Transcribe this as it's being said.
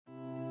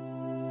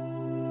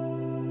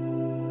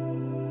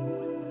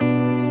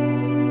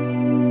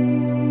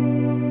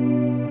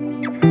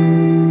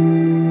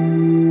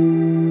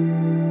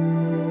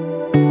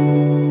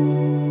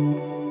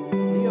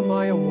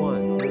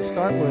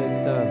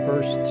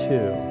2.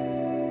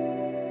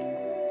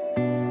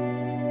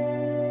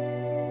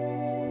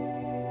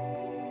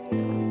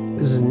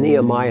 This is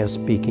Nehemiah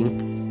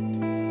speaking.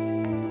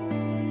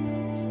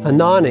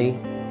 Hanani,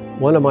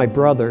 one of my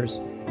brothers,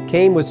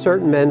 came with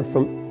certain men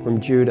from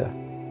Judah.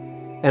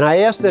 And I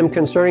asked them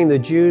concerning the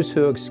Jews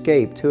who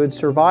escaped, who had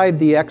survived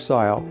the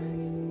exile,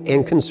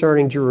 and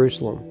concerning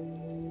Jerusalem.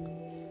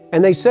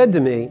 And they said to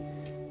me,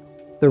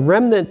 the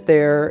remnant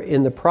there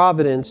in the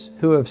province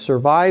who have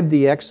survived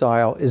the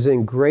exile is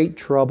in great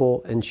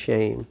trouble and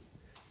shame.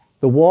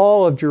 The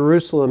wall of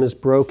Jerusalem is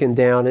broken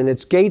down, and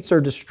its gates are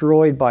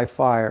destroyed by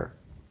fire.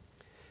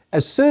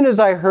 As soon as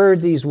I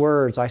heard these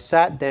words, I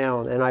sat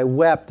down and I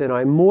wept and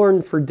I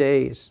mourned for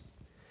days.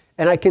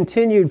 And I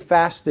continued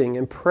fasting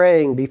and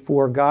praying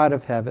before God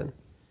of heaven.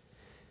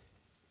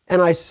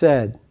 And I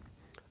said,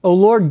 O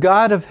Lord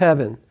God of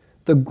heaven,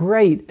 the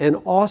great and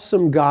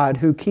awesome God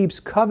who keeps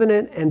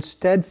covenant and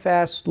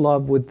steadfast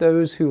love with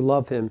those who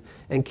love him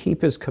and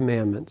keep his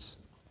commandments.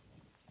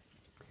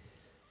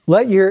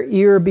 Let your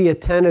ear be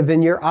attentive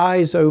and your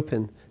eyes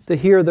open to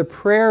hear the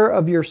prayer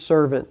of your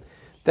servant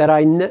that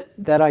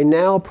I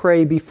now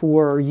pray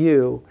before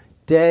you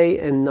day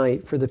and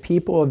night for the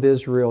people of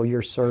Israel,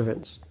 your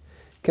servants,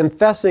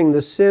 confessing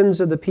the sins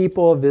of the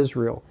people of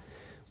Israel,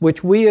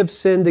 which we have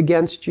sinned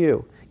against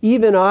you.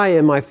 Even I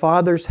and my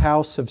father's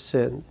house have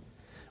sinned.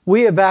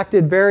 We have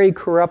acted very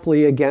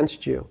corruptly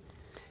against you,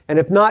 and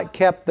have not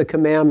kept the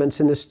commandments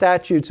and the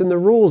statutes and the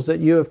rules that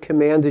you have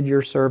commanded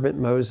your servant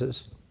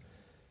Moses.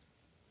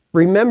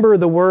 Remember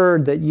the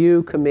word that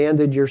you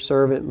commanded your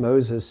servant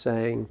Moses,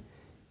 saying,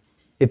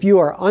 if you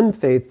are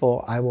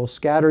unfaithful, I will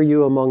scatter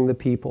you among the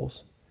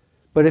peoples.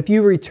 But if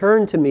you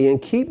return to me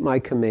and keep my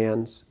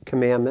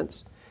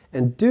commandments,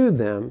 and do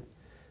them,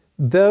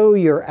 though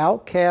your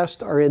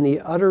outcasts are in the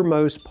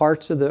uttermost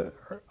parts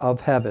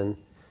of heaven,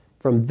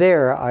 from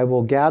there I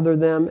will gather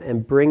them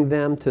and bring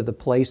them to the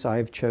place I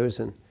have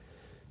chosen,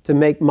 to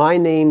make my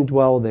name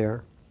dwell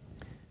there.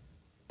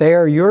 They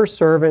are your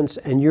servants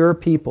and your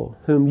people,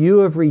 whom you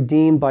have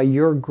redeemed by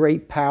your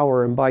great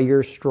power and by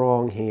your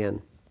strong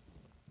hand.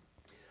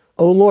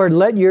 O Lord,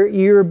 let your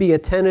ear be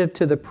attentive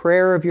to the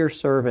prayer of your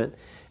servant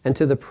and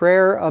to the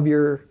prayer of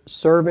your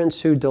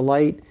servants who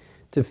delight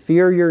to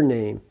fear your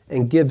name,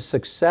 and give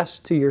success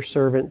to your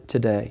servant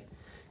today.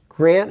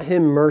 Grant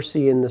him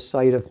mercy in the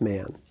sight of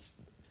man.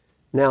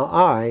 Now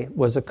I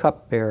was a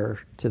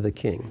cupbearer to the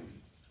king.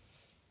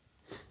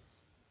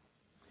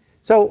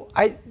 So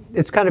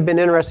it's kind of been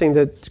interesting,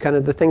 the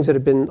things that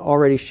have been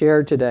already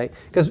shared today.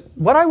 Because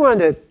what I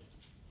want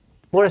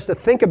us to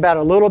think about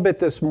a little bit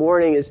this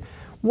morning is,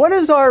 what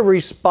is our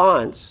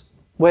response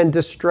when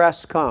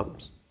distress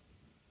comes?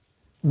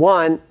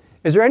 One,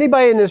 is there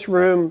anybody in this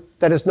room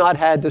that has not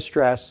had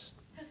distress?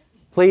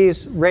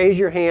 Please raise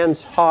your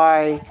hands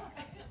high,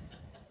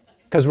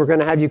 because we're going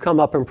to have you come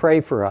up and pray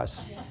for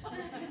us.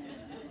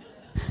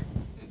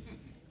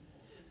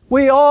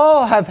 We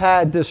all have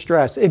had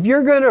distress. If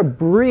you're going to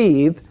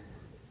breathe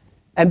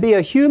and be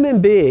a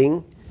human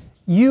being,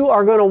 you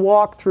are going to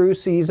walk through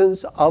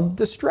seasons of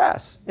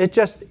distress.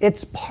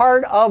 It's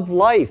part of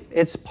life.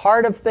 It's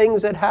part of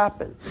things that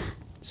happen.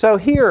 So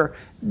here,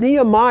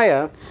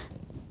 Nehemiah,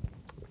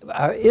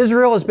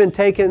 Israel has been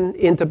taken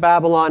into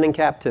Babylon in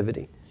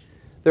captivity.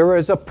 There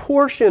was a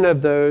portion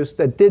of those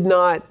that did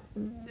not,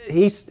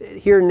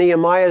 here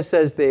Nehemiah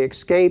says they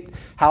escaped.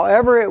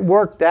 However it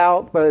worked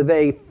out, whether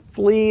they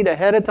fled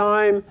ahead of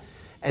time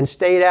and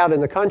stayed out in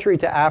the country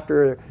to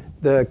after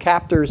the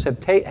captors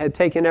had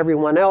taken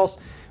everyone else.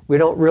 We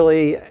don't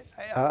really,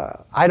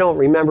 I don't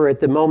remember at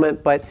the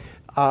moment, but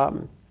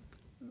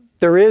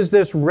there is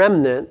this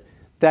remnant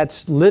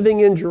that's living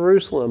in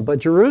Jerusalem. But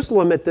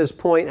Jerusalem at this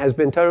point has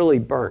been totally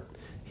burnt.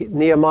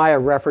 Nehemiah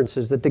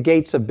references that the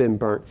gates have been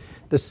burnt.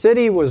 The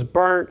city was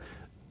burnt.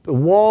 The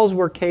walls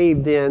were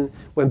caved in.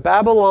 When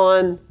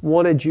Babylon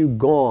wanted you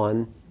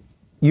gone,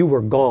 you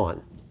were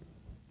gone.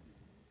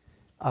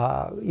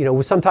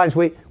 Sometimes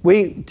we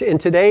in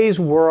today's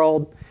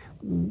world,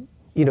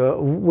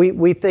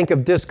 we think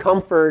of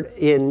discomfort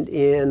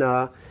in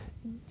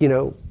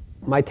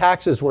my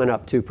taxes went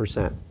up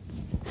 2%.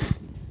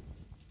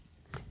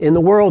 In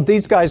the world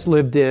these guys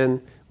lived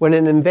in, when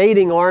an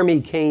invading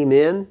army came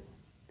in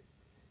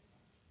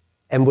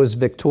and was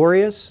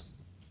victorious,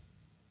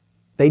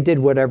 they did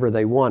whatever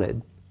they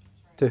wanted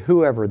to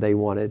whoever they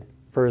wanted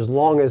for as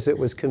long as it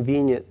was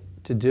convenient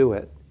to do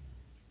it.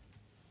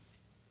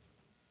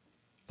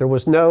 There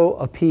was no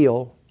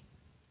appeal.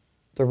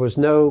 There was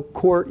no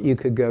court you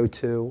could go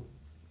to.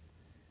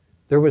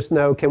 There was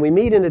no, can we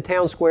meet in the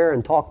town square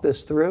and talk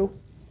this through?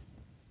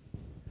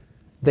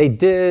 They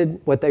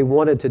did what they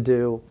wanted to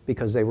do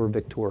because they were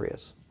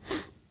victorious.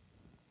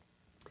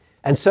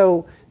 And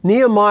so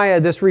Nehemiah,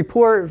 this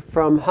report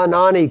from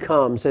Hanani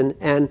comes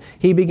and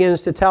he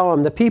begins to tell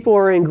them the people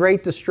are in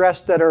great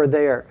distress that are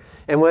there.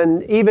 And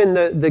when even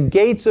the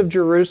gates of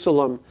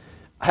Jerusalem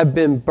have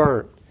been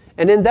burnt.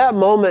 And in that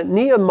moment,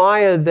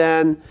 Nehemiah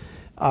then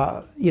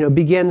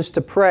begins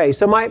to pray.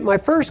 So my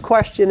first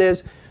question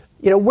is,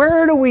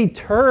 where do we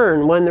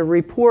turn when the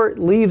report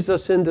leaves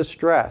us in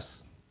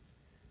distress?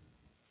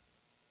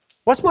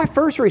 What's my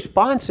first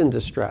response in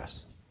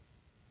distress?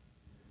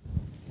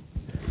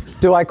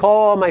 Do I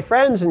call all my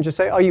friends and just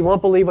say, oh, you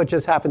won't believe what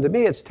just happened to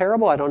me. It's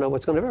terrible. I don't know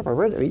what's going to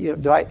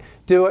happen.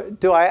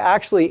 Do I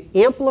actually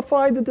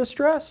amplify the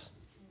distress?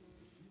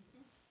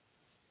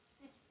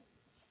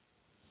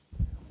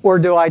 Or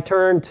do I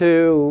turn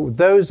to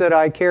those that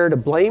I care to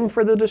blame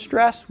for the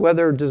distress,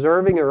 whether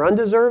deserving or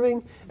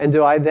undeserving? And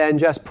do I then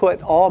just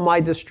put all my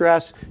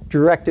distress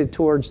directed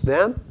towards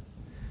them?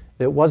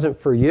 If it wasn't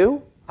for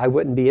you, I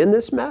wouldn't be in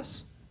this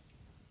mess.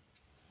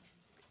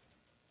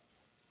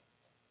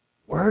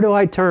 Where do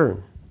I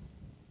turn?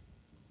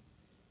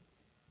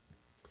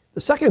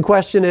 The second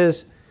question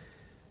is,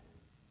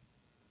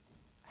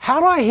 how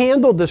do I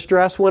handle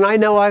distress when I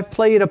know I've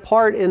played a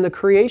part in the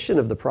creation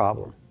of the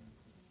problem?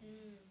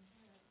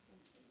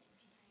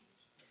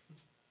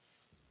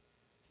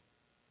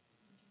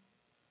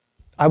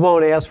 I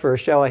won't ask for a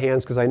show of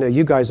hands because I know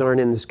you guys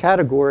aren't in this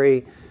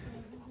category.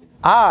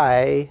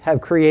 I have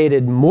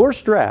created more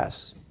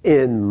stress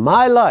in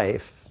my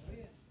life.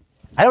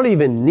 I don't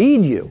even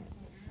need you.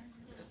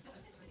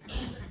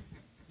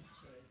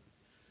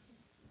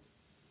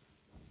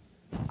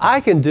 I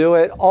can do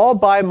it all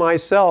by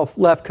myself,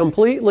 left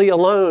completely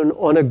alone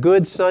on a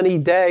good sunny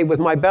day with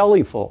my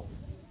belly full.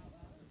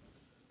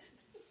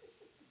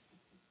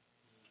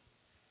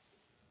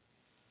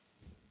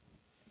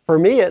 For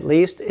me, at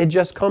least, it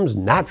just comes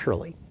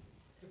naturally.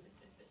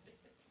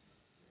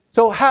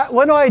 So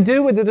what do I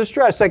do with the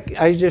distress? Like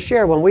I just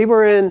shared, when we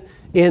were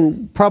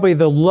in probably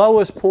the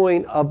lowest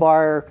point of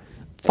our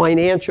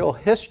financial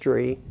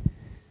history,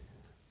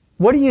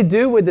 what do you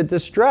do with the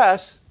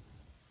distress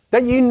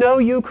that you know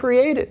you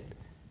created?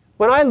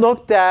 When I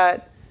looked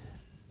at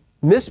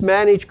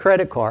mismanaged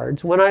credit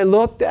cards, when I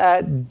looked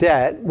at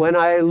debt, when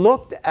I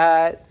looked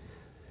at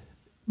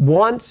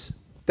wants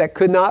that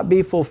could not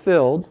be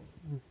fulfilled,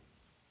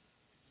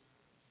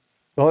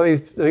 well,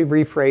 let me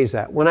rephrase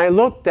that. When I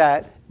looked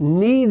at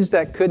needs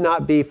that could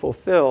not be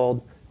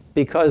fulfilled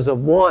because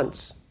of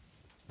wants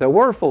that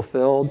were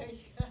fulfilled,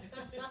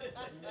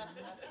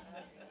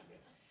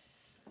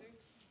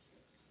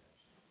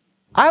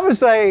 I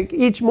was like,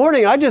 each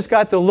morning I just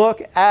got to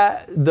look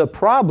at the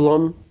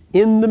problem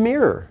in the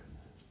mirror.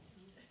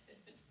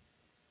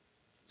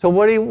 So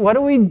what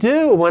do we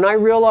do when I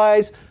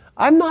realize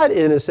I'm not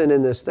innocent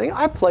in this thing?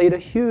 I played a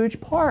huge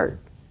part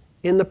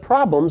in the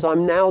problems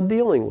I'm now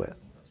dealing with.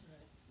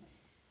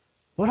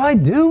 What do I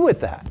do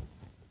with that?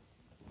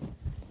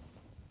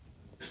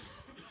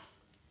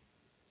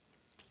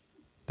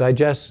 Do I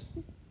just,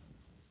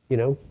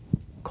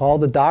 call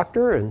the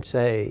doctor and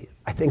say,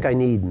 I think I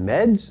need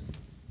meds?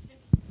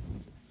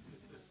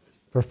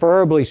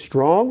 Preferably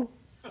strong.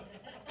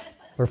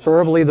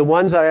 Preferably the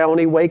ones that I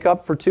only wake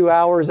up for 2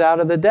 hours out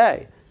of the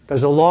day.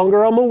 Because the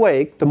longer I'm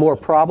awake, the more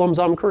problems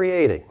I'm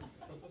creating.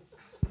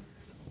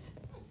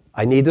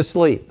 I need to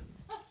sleep.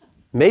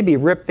 Maybe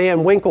Rip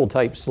Van Winkle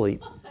type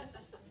sleep.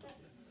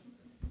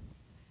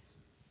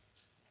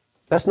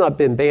 That's not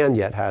been banned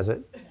yet, has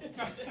it?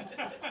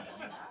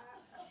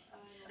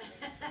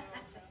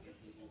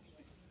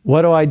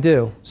 What do I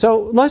do?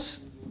 So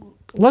let's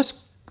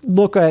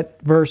look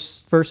at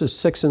verses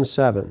 6 and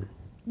 7.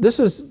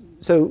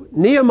 So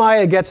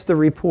Nehemiah gets the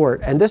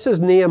report, and this is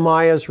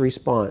Nehemiah's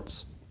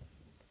response.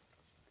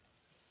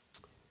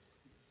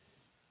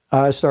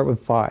 Start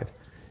with 5.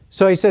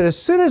 So he said,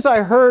 as soon as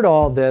I heard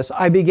all this,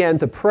 I began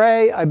to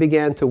pray, I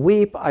began to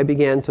weep, I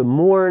began to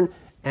mourn,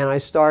 and I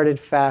started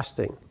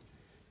fasting.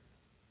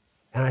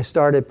 And I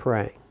started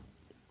praying.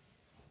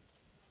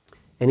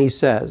 And he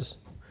says,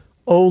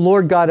 O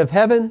Lord God of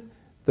heaven,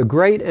 the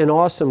great and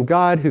awesome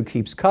God who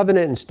keeps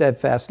covenant and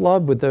steadfast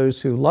love with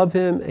those who love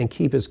him and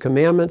keep his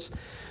commandments,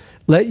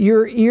 let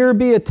your ear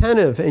be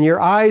attentive and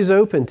your eyes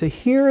open to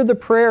hear the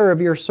prayer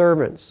of your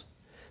servants,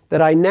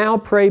 that I now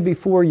pray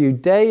before you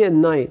day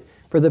and night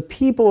for the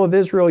people of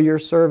Israel, your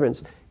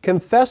servants,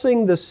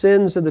 confessing the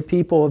sins of the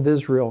people of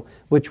Israel,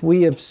 which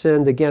we have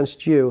sinned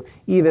against you.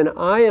 Even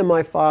I and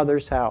my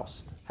father's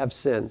house have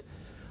sinned.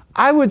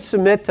 I would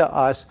submit to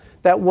us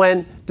that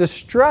when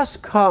distress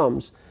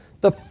comes,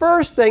 the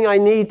first thing I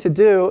need to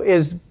do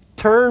is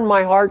turn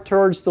my heart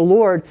towards the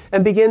Lord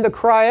and begin to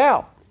cry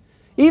out,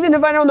 even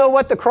if I don't know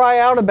what to cry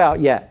out about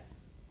yet.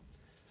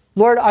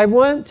 Lord, I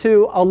want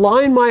to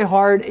align my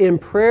heart in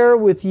prayer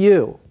with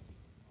you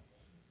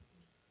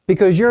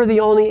because you're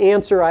the only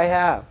answer I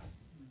have.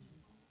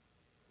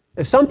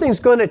 If something's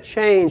going to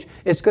change,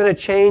 it's going to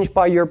change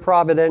by your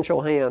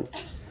providential hand.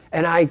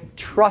 And I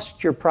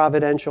trust your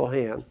providential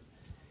hand.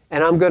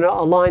 And I'm going to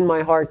align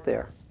my heart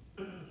there.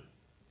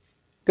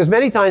 Because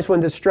many times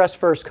when distress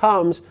first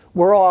comes,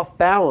 we're off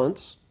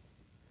balance.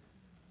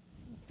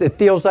 It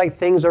feels like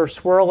things are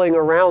swirling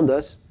around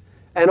us.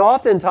 And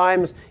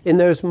oftentimes, in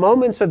those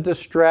moments of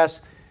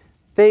distress,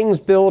 things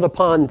build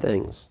upon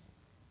things.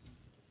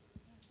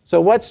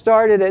 So what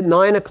started at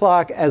 9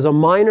 o'clock as a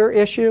minor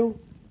issue,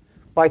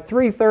 by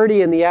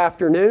 3:30 in the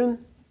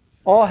afternoon,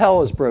 all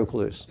hell has broke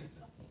loose.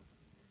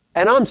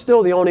 And I'm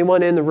still the only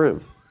one in the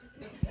room.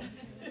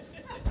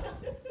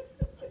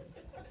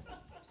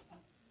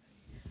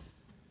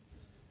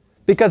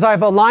 Because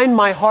I've aligned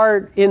my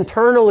heart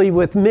internally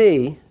with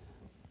me,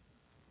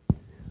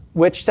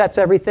 which sets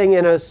everything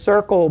in a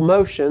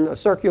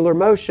circular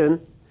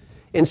motion,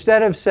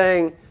 instead of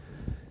saying,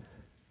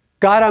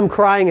 God, I'm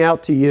crying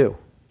out to you.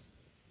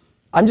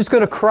 I'm just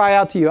going to cry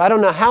out to you. I don't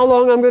know how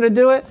long I'm going to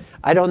do it.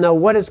 I don't know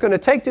what it's going to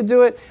take to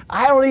do it.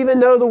 I don't even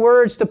know the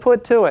words to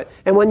put to it.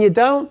 And when you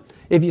don't,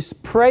 if you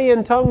pray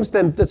in tongues,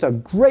 then that's a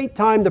great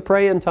time to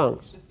pray in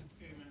tongues.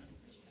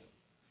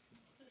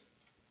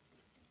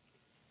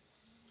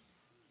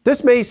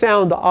 This may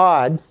sound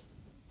odd,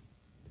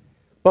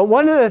 but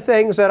one of the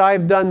things that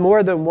I've done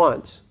more than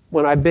once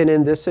when I've been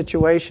in this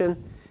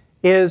situation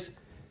is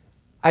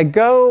I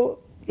go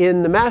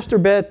in the master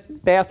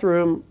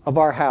bathroom of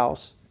our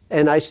house,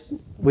 and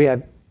we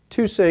have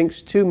 2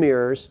 sinks, 2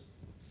 mirrors.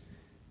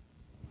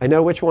 I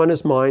know which one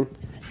is mine,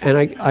 and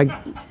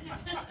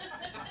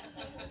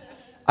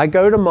I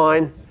go to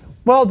mine.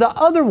 Well, the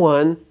other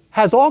one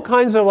has all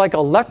kinds of like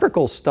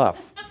electrical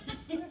stuff.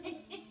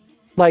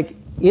 Like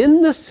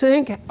in the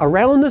sink,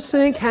 around the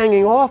sink,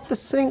 hanging off the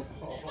sink.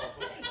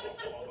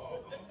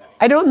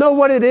 I don't know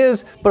what it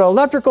is, but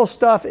electrical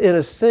stuff in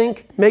a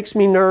sink makes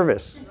me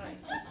nervous.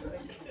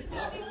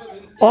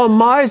 On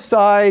my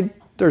side,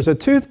 there's a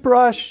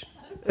toothbrush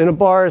and a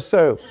bar of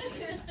soap.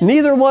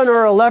 Neither one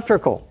are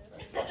electrical.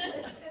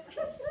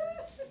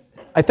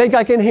 I think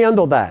I can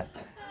handle that.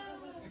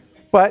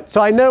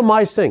 So I know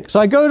my sink. So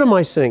I go to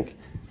my sink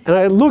and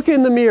I look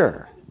in the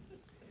mirror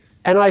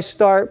and I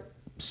start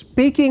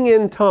speaking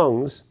in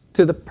tongues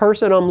to the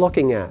person I'm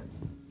looking at.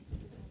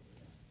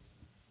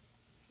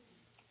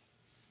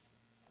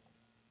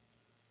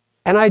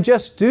 And I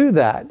just do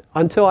that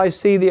until I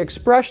see the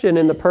expression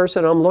in the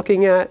person I'm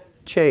looking at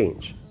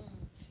change.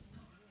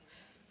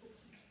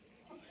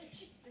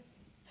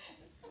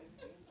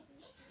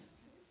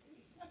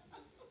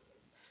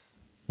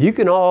 You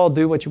can all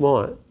do what you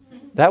want.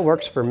 That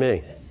works for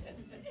me.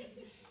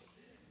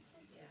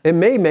 It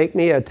may make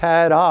me a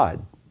tad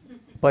odd,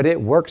 but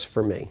it works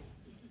for me.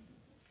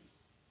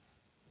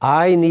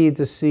 I need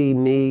to see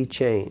me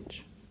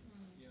change.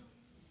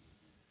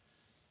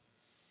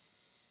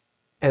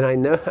 And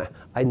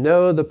I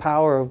know the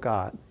power of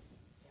God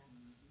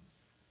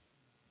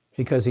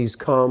because He's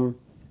come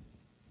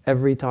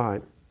every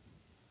time.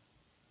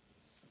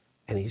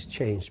 And He's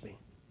changed me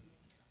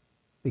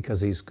because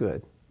He's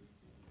good.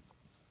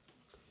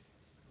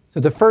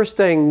 So the first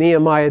thing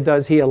Nehemiah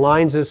does, he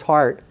aligns his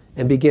heart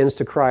and begins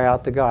to cry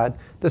out to God.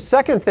 The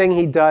second thing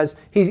he does,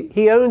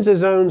 he owns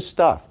his own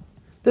stuff.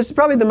 This is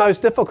probably the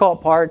most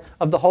difficult part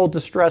of the whole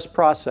distress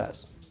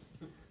process,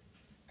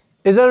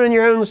 is owning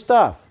your own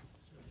stuff.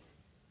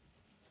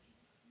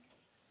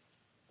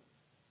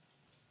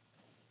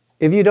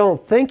 If you don't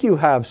think you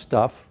have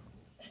stuff,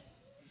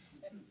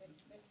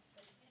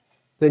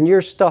 then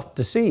you're stuff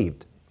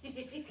deceived.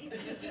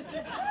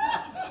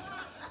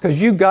 Because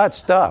you got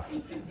stuff.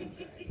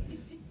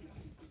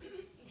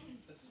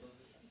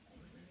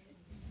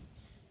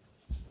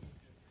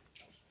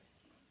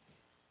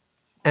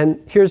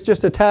 And here's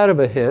just a tad of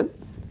a hint.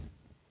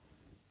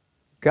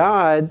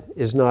 God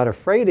is not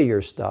afraid of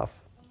your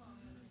stuff.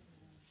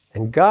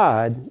 And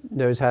God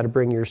knows how to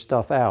bring your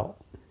stuff out.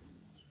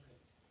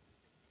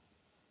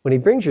 When He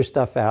brings your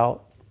stuff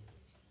out,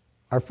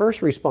 our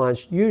first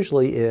response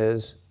usually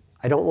is,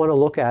 I don't want to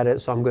look at it,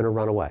 so I'm going to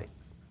run away.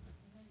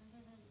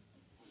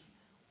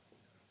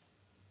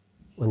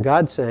 When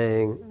God's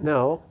saying,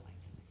 no,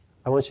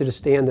 I want you to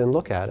stand and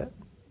look at it.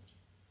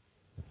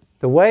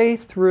 The way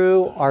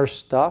through our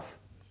stuff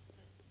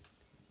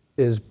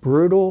is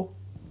brutal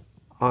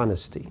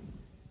honesty.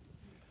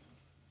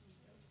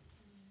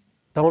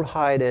 Don't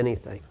hide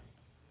anything.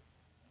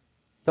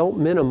 Don't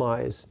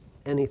minimize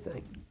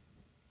anything.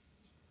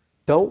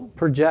 Don't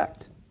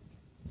project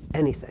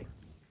anything.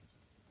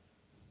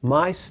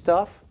 My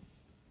stuff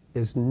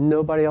is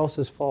nobody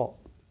else's fault.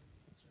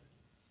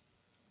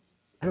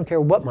 I don't care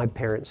what my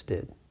parents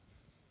did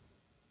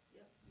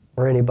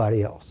or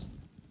anybody else.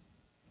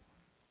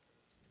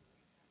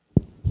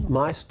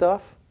 My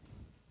stuff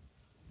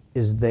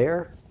is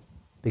there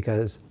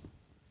because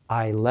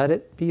I let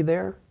it be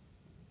there.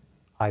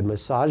 I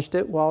massaged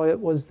it while it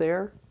was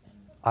there.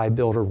 I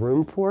built a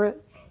room for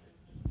it.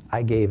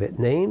 I gave it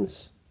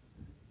names.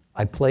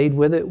 I played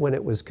with it when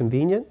it was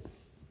convenient.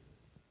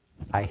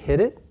 I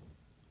hid it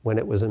when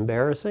it was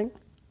embarrassing.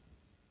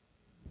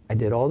 I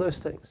did all those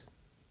things.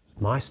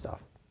 My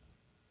stuff.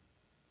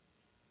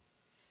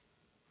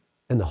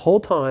 And the whole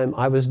time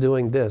I was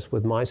doing this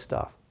with my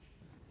stuff,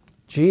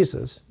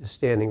 Jesus is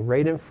standing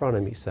right in front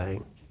of me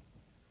saying,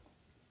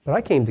 but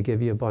I came to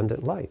give you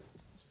abundant life.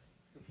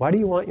 Why do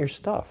you want your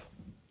stuff?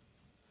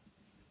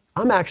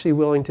 I'm actually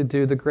willing to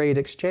do the great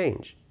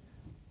exchange.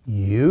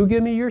 You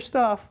give me your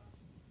stuff,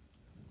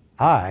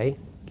 I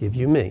give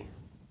you me.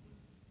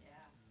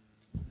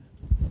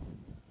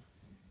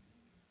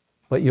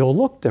 But you'll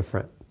look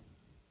different.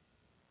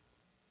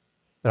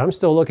 But I'm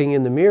still looking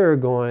in the mirror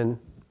going,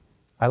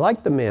 I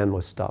like the man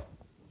with stuff.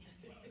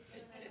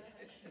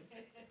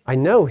 I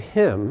know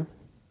him.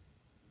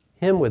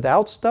 Him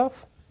without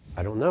stuff,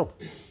 I don't know.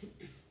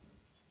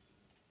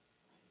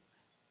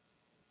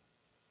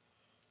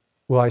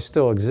 Will I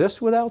still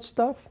exist without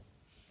stuff?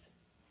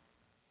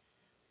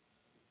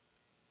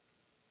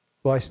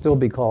 Will I still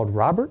be called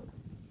Robert?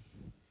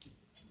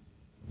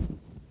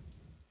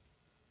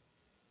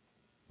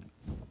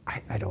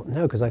 I don't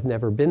know, because I've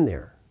never been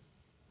there.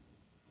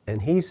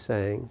 And he's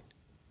saying,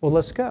 well,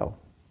 let's go.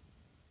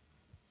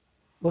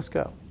 Let's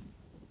go.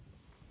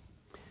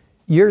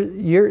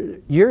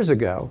 Years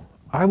ago,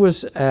 I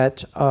was in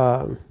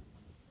a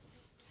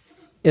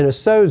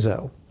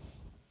sozo,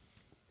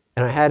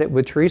 and I had it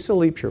with Teresa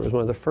Leapshire. It was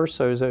one of the first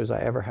sozos I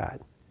ever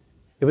had.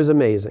 It was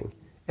amazing.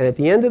 And at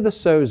the end of the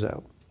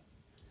sozo,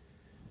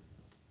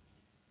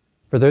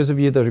 for those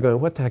of you that are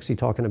going, what the heck's he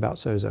talking about,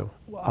 sozo?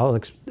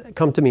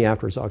 Come to me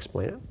afterwards, I'll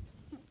explain it.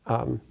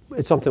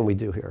 It's something we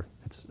do here.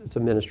 It's a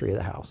ministry of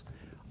the house.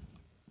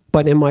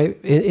 But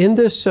in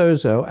this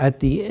sozo, at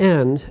the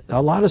end,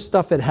 a lot of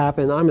stuff had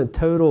happened. I'm a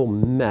total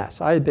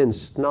mess. I had been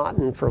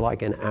snotting for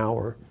like an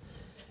hour.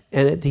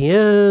 And at the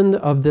end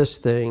of this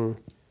thing,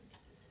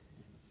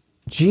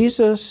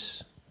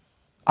 Jesus,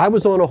 I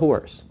was on a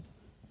horse,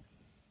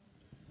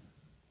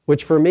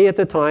 which for me at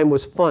the time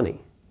was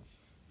funny.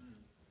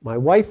 My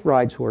wife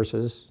rides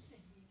horses.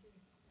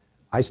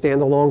 I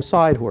stand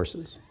alongside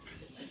horses.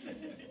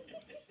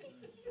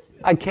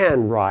 I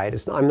can ride.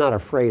 I'm not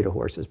afraid of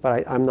horses,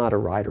 but I'm not a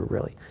rider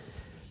really.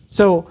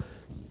 So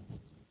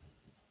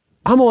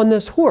I'm on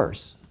this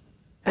horse,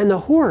 and the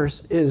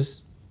horse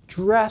is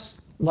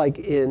dressed like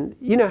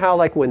you know how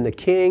like when the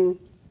king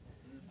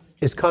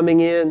is coming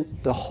in,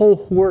 the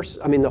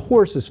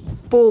horse is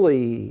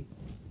fully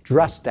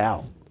dressed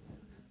out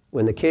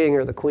when the king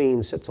or the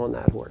queen sits on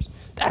that horse.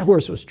 That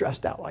horse was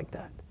dressed out like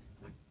that.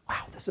 I'm like,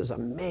 wow, this is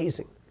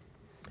amazing.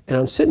 And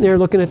I'm sitting there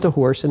looking at the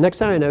horse, and next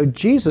thing I know,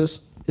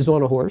 Jesus is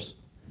on a horse,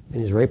 and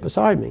he's right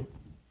beside me.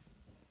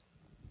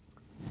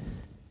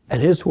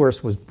 And his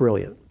horse was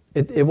brilliant.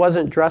 It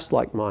wasn't dressed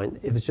like mine.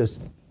 It was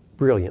just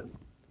brilliant.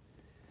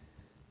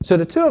 So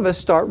the two of us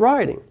start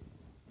riding.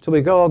 So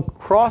we go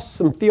across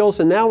some fields,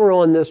 and now we're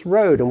on this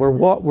road, and we're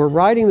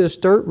riding this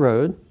dirt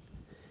road.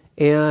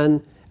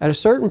 And at a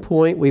certain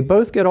point, we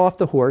both get off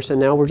the horse, and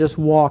now we're just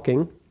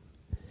walking.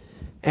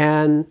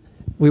 And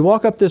we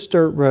walk up this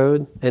dirt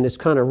road, and it's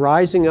kind of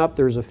rising up.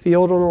 There's a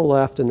field on the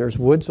left, and there's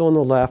woods on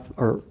the left,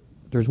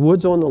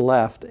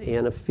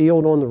 and a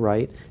field on the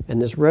right.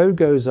 And this road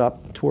goes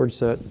up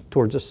towards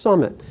a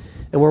summit.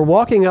 And we're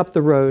walking up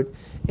the road,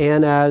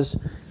 and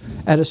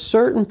at a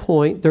certain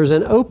point, there's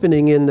an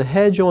opening in the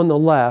hedge on the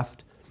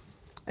left,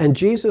 and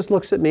Jesus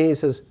looks at me and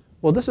says,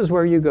 well, this is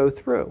where you go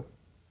through.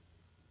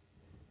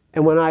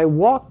 And when I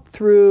walked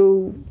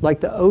through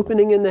like the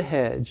opening in the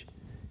hedge,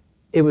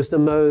 it was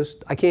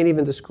I can't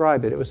even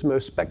describe it. It was the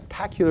most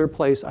spectacular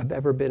place I've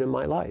ever been in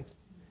my life.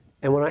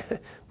 And when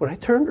I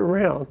turned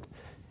around,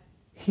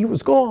 he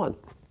was gone.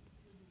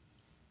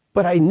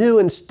 But I knew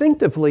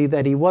instinctively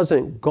that he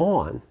wasn't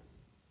gone.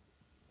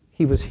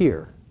 He was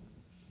here.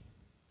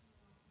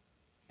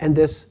 And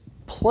this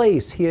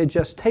place he had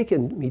just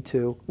taken me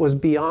to was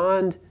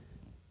beyond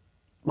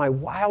my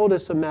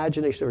wildest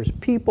imagination. There was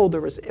people,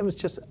 it was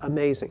just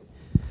amazing.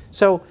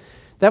 So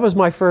that was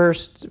my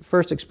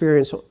first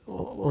experience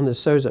on the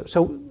sozo.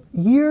 So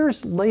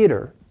years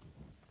later,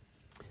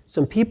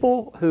 some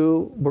people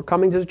who were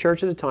coming to the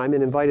church at the time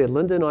and invited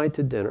Linda and I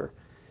to dinner.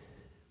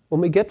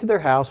 When we get to their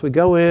house, we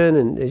go in,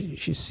 and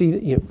she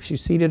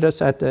seated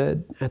us at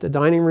the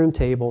dining room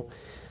table.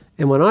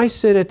 And when I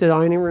sit at the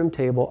dining room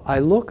table, I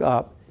look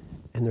up,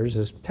 and there's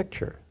this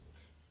picture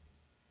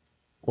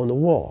on the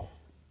wall.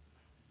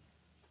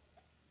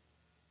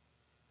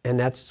 And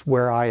that's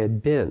where I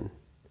had been.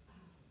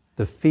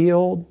 The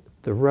field,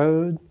 the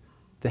road,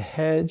 the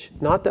hedge,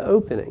 not the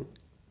opening.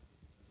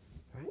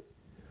 Right?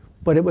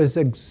 But it was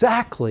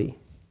exactly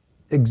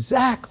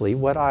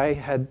what I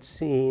had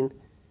seen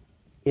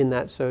in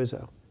that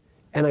sozo.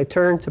 And I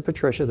turned to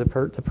Patricia, the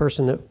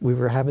person that we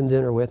were having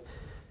dinner with,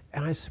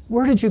 and I said,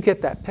 where did you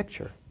get that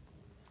picture?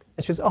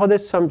 And she says, oh,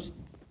 this is some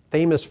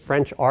famous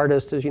French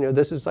artist. As you know,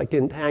 this is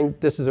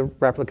a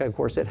replica, of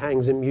course. It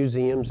hangs in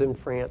museums in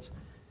France.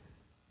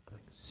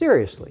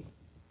 Seriously.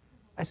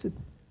 I said,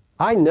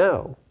 I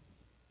know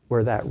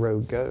where that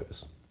road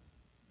goes.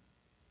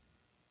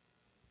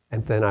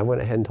 And then I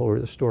went ahead and told her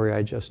the story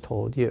I just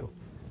told you.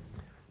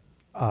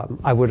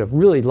 I would have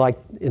really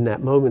liked in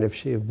that moment if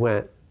she had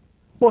went,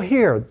 well,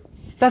 here,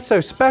 that's so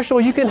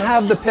special, you can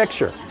have the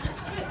picture.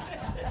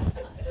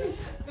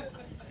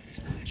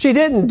 She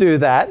didn't do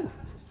that,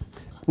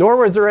 nor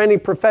was there any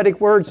prophetic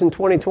words in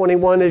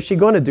 2021, is she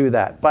going to do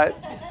that? But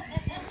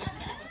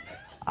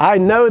I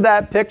know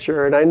that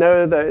picture, and I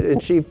know that,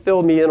 and she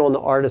filled me in on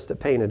the artist that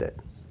painted it.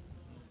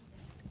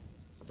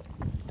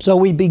 So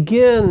we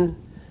begin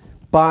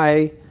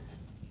by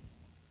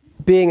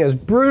being as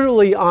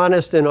brutally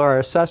honest in our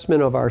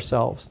assessment of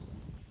ourselves.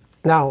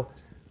 Now,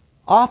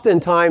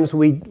 oftentimes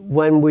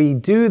when we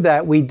do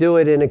that, we do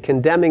it in a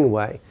condemning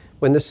way.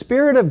 When the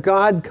Spirit of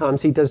God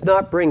comes, He does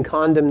not bring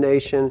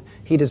condemnation.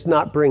 He does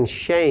not bring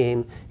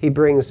shame. He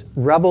brings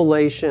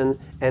revelation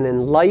and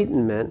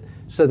enlightenment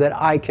so that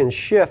I can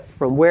shift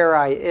from where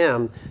I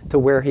am to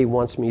where He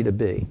wants me to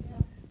be.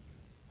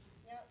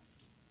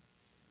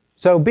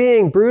 So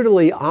being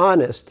brutally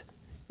honest,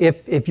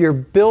 if you're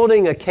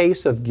building a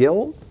case of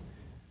guilt,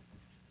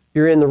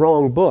 you're in the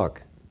wrong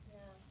book.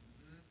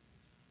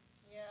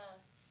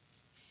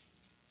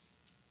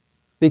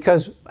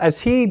 Because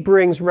as he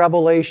brings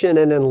revelation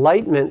and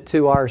enlightenment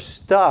to our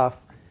stuff,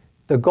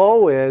 the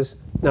goal is,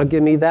 now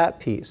give me that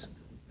piece,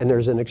 and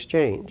there's an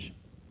exchange.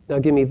 Now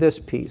give me this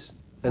piece,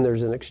 and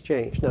there's an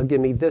exchange. Now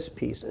give me this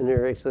piece, and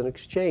there is an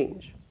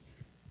exchange.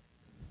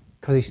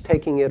 Because he's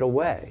taking it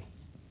away.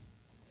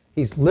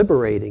 He's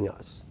liberating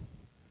us.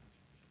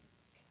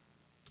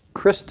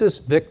 Christus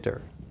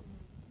Victor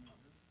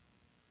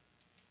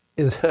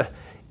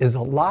is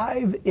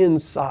alive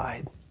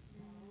inside.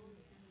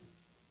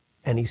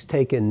 And he's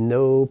taken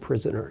no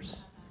prisoners.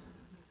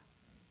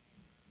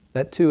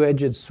 That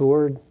two-edged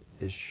sword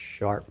is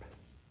sharp.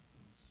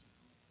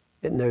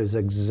 It knows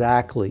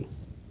exactly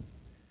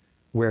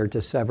where to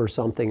sever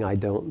something I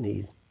don't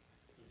need.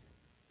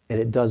 And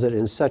it does it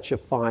in such a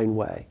fine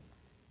way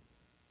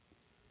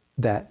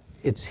that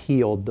it's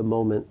healed the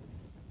moment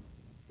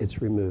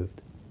it's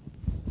removed.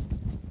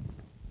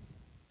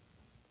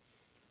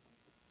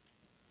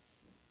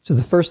 So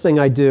the first thing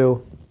I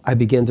do, I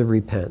begin to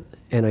repent.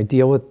 And I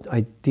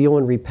deal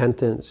in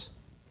repentance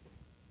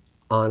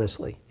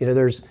honestly. You know,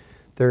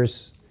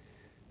 there's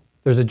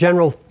a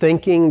general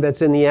thinking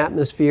that's in the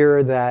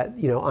atmosphere that,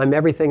 you know, I'm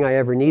everything I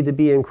ever need to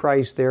be in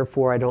Christ,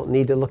 therefore I don't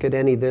need to look at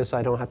any of this,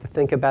 I don't have to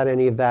think about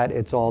any of that,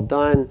 it's all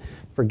done,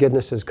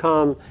 forgiveness has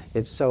come,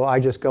 so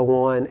I just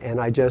go on and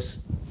I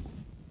just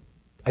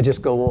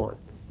go on.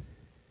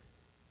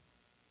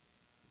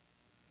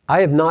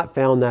 I have not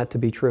found that to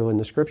be true in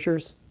the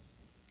scriptures.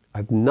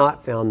 I've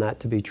not found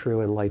that to be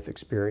true in life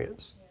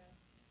experience.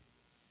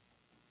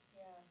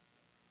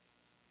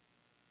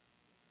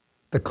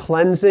 The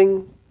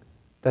cleansing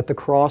that the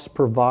cross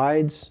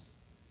provides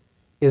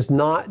is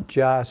not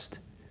just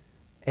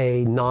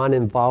a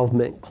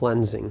non-involvement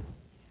cleansing.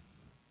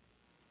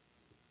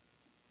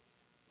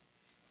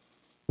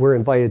 We're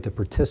invited to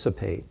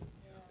participate.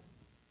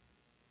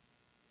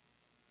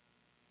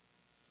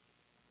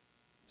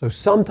 So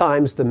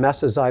sometimes the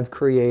messes I've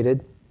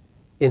created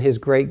in His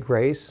great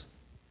grace,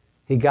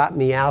 He got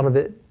me out of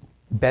it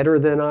better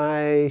than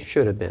I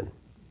should have been.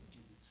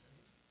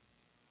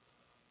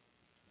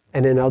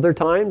 And in other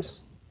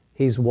times,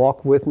 He's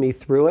walked with me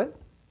through it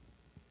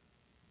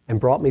and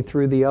brought me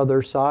through the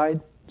other side,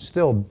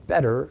 still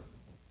better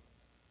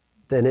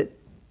than it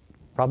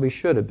probably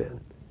should have been.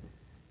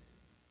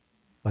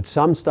 But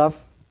some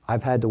stuff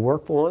I've had to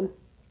work on,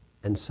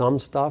 and some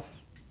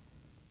stuff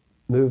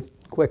moved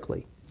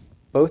quickly.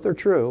 Both are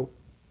true,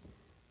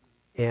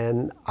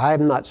 and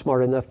I'm not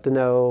smart enough to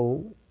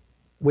know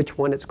which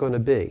one it's going to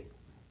be.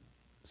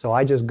 So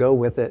I just go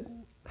with it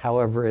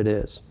however it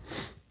is.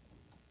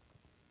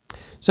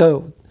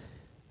 So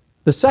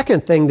the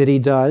second thing that he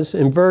does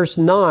in verse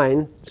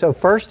 9, so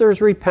first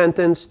there's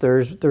repentance,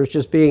 there's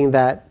just being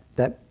that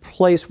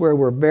place where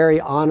we're very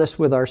honest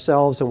with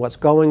ourselves and what's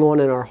going on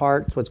in our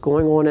hearts, what's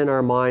going on in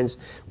our minds.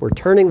 We're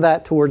turning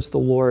that towards the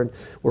Lord.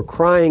 We're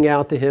crying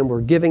out to Him.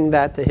 We're giving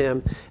that to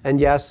Him. And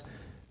yes,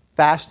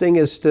 fasting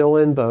is still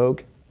in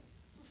vogue.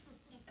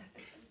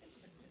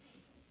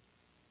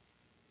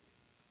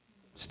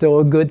 Still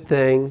a good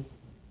thing.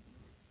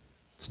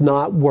 It's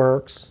not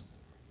works.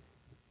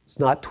 It's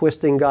not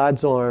twisting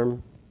God's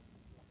arm.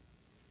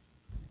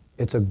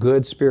 It's a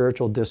good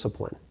spiritual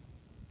discipline.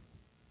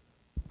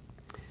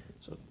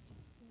 So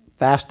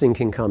fasting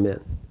can come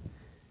in.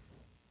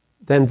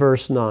 Then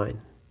verse 9.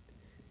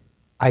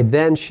 I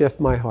then shift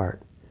my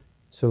heart.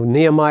 So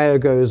Nehemiah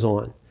goes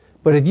on.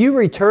 But if you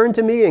return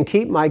to me and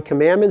keep my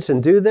commandments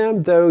and do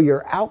them, though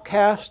your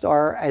outcasts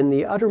are in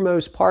the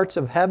uttermost parts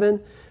of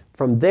heaven,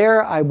 from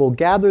there I will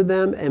gather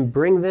them and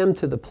bring them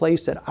to the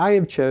place that I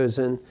have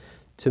chosen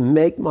to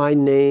make my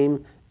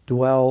name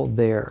dwell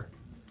there.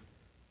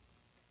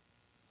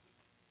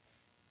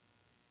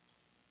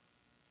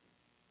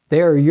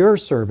 They are your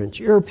servants,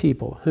 your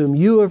people, whom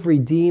you have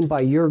redeemed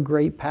by your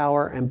great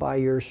power and by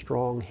your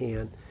strong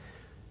hand.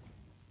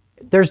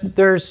 There's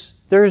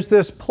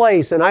this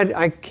place, and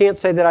I can't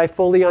say that I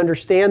fully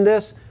understand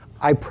this.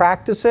 I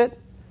practice it.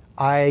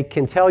 I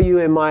can tell you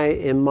in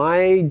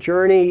my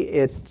journey,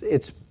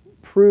 it's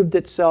proved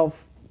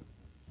itself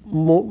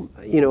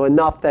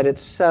enough that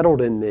it's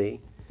settled in me.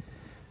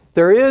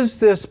 There is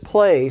this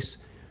place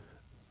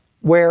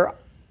where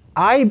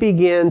I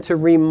begin to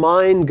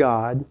remind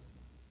God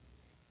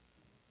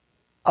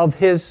of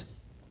His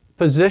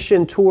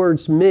position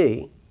towards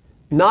me,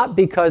 not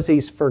because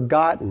He's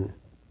forgotten,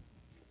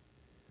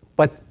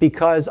 but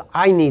because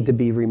I need to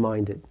be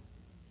reminded.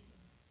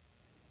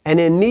 And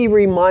in me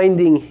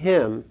reminding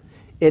Him,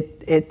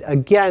 it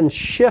again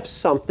shifts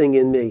something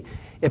in me.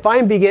 If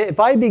I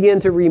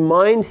begin to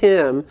remind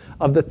Him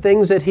of the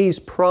things that He's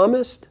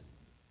promised,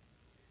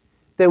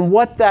 then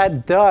what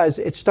that does,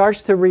 it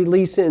starts to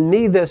release in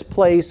me this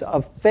place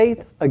of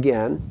faith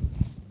again,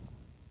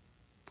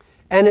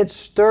 and it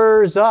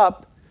stirs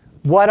up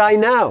what I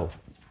know.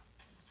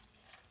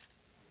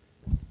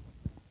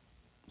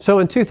 So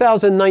in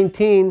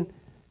 2019,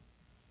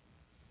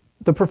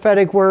 the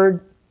prophetic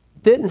word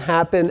didn't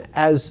happen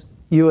as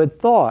you had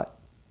thought.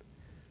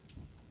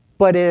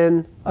 But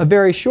in a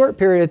very short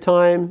period of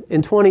time,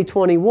 in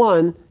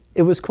 2021,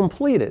 it was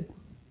completed.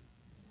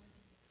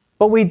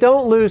 But we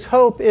don't lose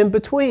hope in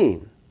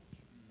between.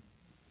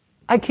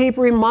 I keep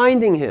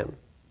reminding him.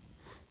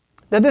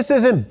 Now, this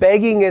isn't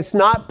begging, it's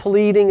not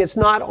pleading, it's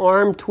not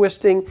arm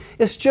twisting.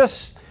 It's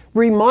just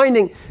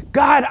reminding,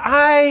 God,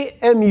 I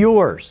am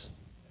yours.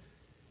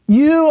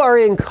 You are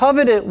in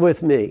covenant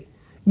with me.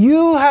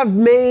 You have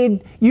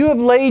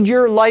laid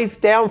your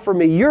life down for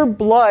me. Your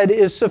blood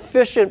is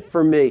sufficient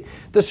for me.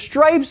 The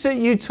stripes that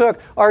you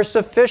took are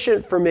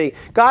sufficient for me.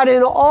 God,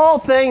 in all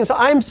things,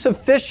 I'm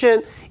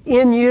sufficient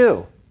in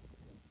you.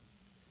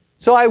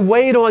 So I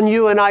wait on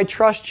you and I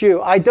trust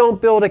you. I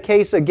don't build a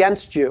case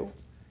against you.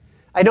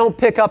 I don't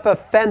pick up a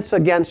fence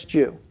against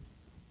you.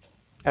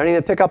 I don't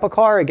even pick up a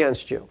car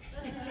against you.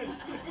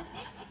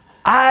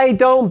 I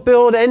don't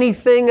build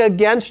anything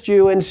against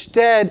you.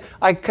 Instead,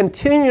 I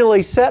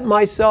continually set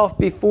myself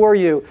before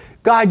you.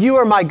 God, you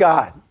are my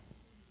God.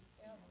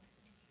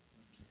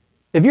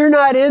 If you're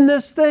not in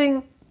this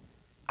thing,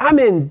 I'm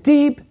in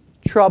deep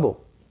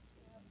trouble.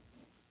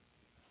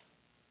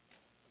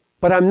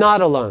 But I'm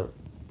not alone.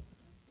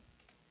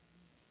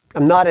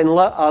 I'm not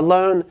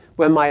alone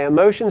when my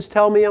emotions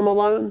tell me I'm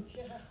alone.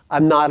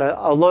 I'm not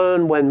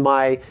alone when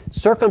my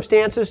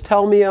circumstances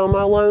tell me I'm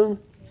alone.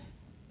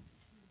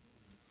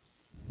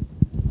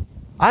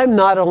 I'm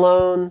not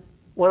alone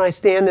when I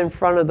stand in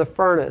front of the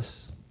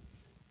furnace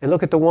and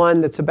look at the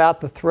one that's about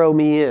to throw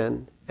me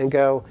in and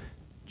go,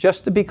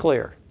 just to be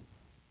clear,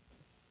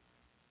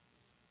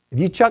 if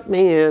you chuck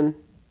me in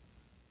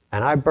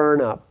and I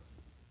burn up,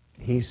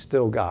 he's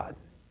still God.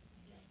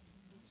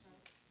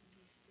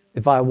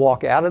 If I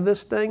walk out of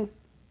this thing,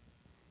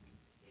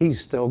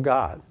 he's still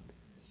God.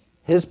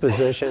 His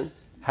position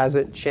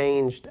hasn't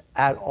changed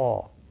at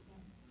all.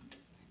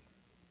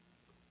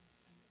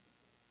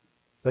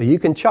 So you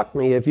can chuck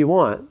me if you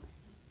want,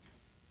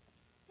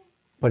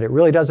 but it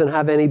really doesn't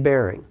have any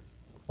bearing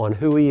on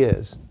who he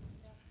is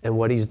and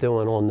what he's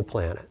doing on the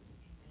planet.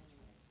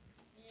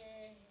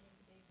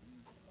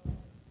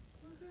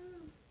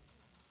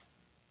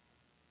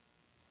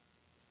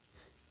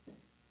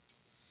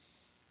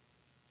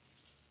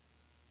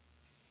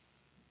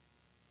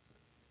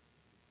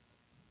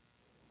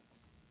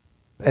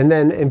 And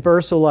then in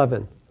verse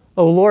 11,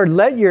 O Lord,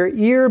 let your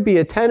ear be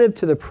attentive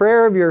to the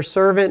prayer of your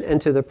servant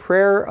and to the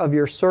prayer of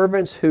your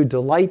servants who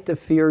delight to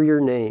fear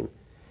your name.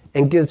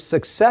 And give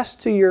success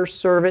to your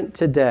servant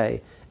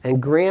today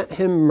and grant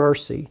him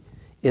mercy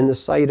in the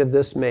sight of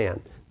this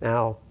man.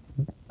 Now,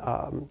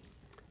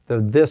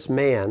 this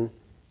man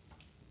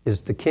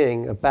is the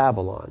king of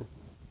Babylon.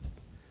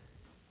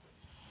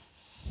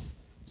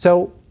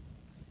 So,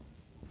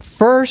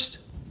 first,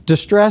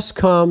 distress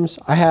comes,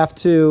 I have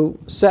to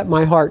set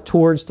my heart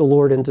towards the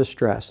Lord in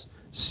distress.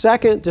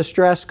 Second,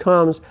 distress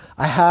comes,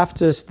 I have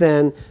to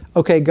then,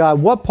 okay,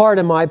 God, what part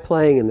am I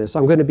playing in this?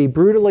 I'm going to be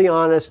brutally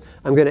honest.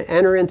 I'm going to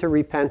enter into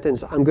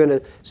repentance. I'm going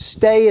to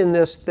stay in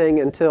this thing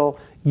until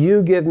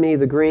you give me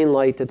the green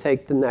light to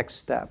take the next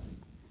step.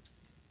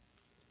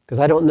 Because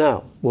I don't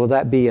know. Will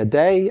that be a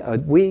day, a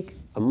week,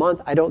 a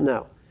month? I don't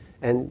know.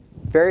 And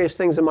various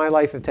things in my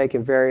life have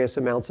taken various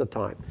amounts of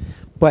time.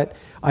 But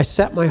I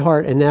set my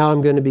heart, and now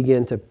I'm going to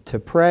begin to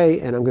pray,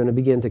 and I'm going to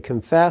begin to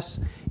confess,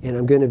 and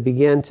I'm going to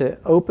begin to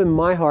open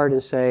my heart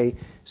and say,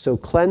 so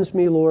cleanse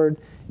me, Lord,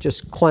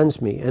 just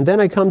cleanse me. And then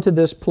I come to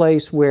this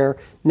place where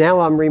now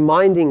I'm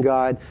reminding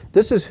God,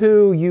 this is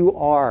who you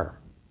are.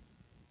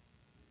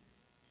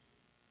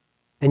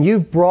 And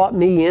you've brought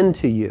me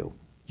into you.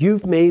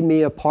 You've made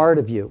me a part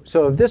of you.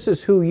 So if this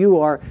is who you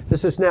are,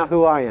 this is now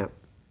who I am.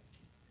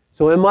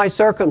 So in my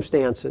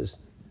circumstances,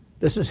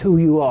 this is who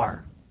you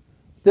are.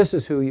 This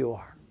is who you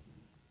are.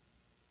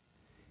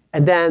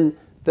 And then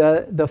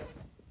the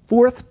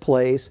fourth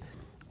place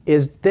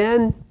is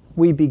then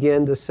we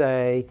begin to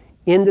say,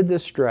 in the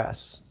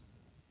distress,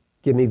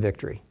 give me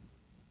victory.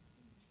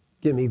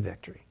 Give me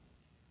victory.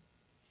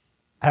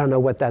 I don't know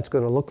what that's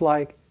going to look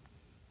like.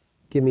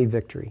 Give me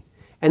victory.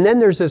 And then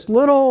there's this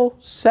little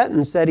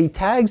sentence that he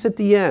tags at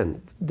the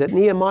end, that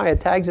Nehemiah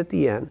tags at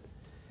the end,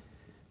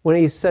 when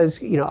he says,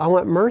 I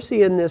want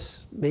mercy in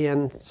this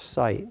man's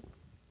sight.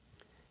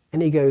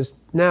 And he goes,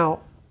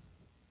 now,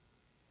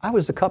 I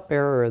was the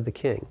cupbearer of the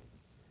king.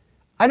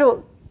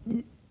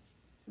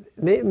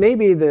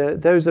 Maybe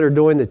those that are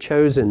doing The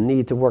Chosen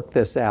need to work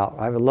this out.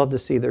 I would love to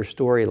see their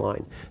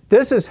storyline.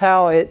 This is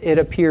how it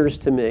appears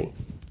to me.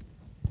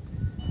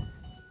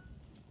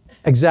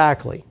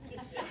 Exactly.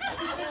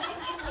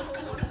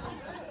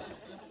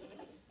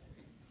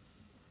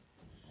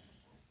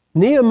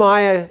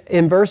 Nehemiah,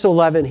 in verse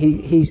 11,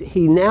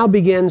 he now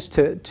begins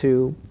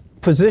to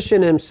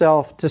position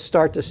himself to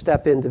start to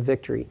step into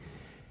victory.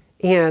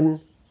 And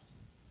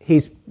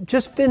he's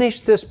just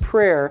finished this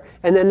prayer,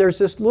 and then there's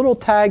this little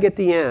tag at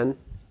the end.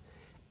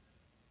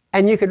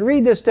 And you could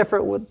read this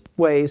different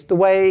ways. The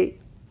way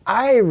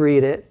I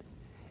read it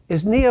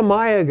is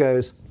Nehemiah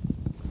goes,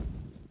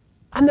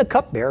 I'm the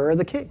cupbearer of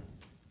the king.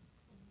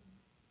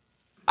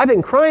 I've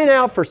been crying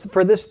out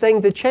for this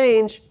thing to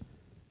change.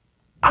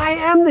 I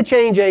am the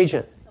change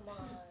agent.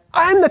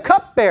 I'm the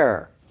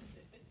cupbearer.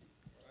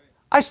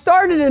 I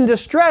started in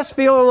distress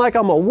feeling like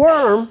I'm a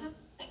worm.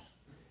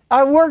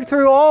 I worked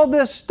through all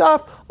this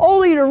stuff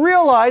only to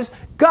realize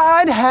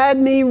God had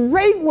me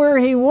right where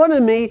He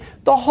wanted me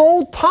the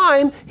whole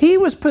time. He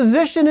was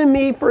positioning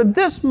me for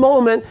this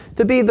moment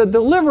to be the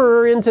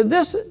deliverer into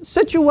this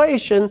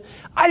situation.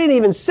 I didn't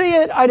even see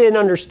it. I didn't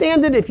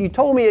understand it. If you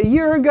told me a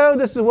year ago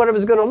this is what it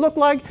was going to look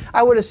like,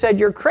 I would have said,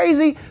 you're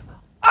crazy.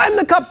 I'm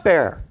the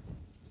cupbearer.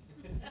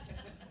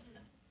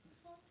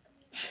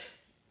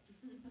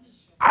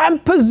 I'm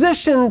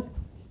positioned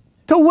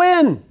to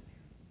win.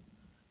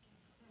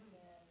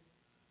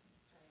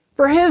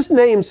 For His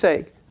name's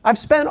sake. I've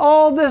spent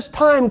all this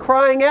time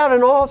crying out,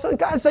 and all of a sudden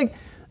God's like,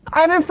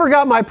 I haven't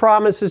forgot my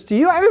promises to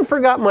you. I haven't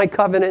forgot my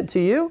covenant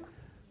to you.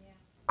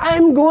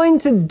 I'm going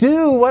to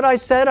do what I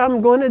said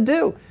I'm going to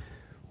do.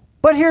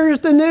 But here's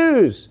the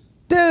news.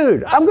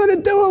 Dude, I'm going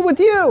to do it with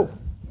you.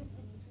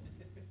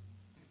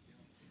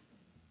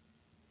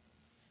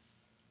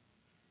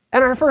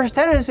 And our first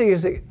tendency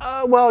is,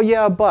 well,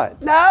 yeah,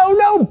 but.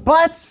 No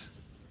buts.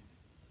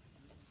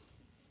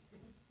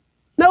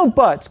 No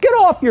buts. Get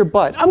off your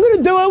butt. I'm going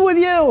to do it with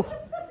you.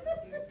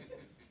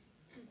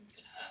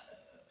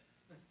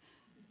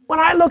 When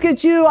I look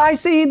at you, I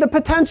see the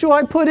potential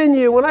I put in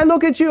you. When I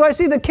look at you, I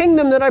see the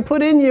kingdom that I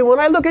put in you. When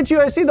I look at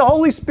you, I see the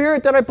Holy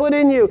Spirit that I put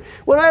in you.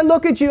 When I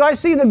look at you, I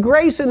see the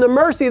grace and the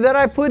mercy that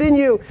I put in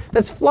you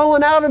that's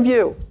flowing out of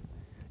you.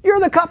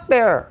 You're the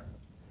cupbearer.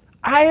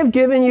 I have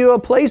given you a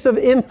place of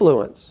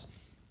influence.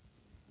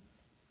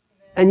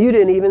 And you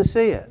didn't even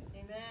see it.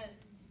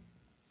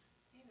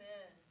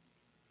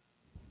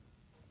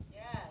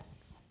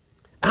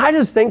 I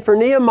just think for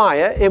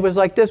Nehemiah, it was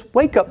like this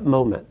wake-up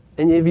moment.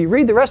 And if you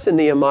read the rest of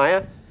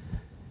Nehemiah,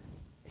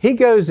 he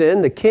goes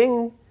in, the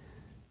king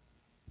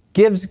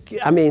gives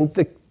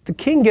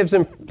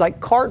him like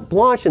carte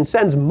blanche and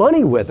sends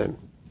money with him,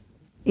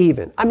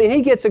 even. I mean,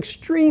 he gets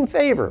extreme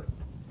favor.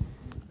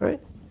 Right?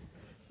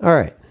 All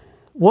right.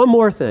 One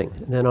more thing,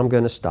 and then I'm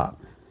going to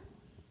stop.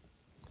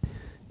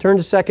 Turn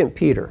to 2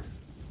 Peter.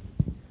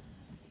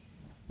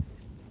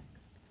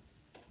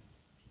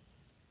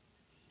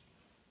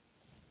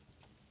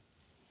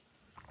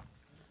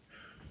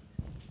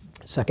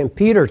 Second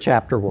Peter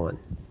chapter 1.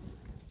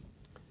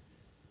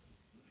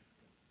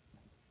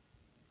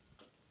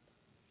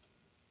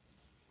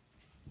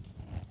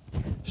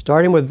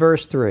 Starting with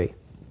verse 3.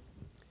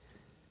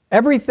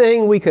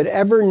 Everything we could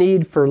ever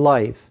need for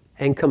life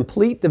and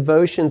complete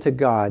devotion to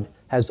God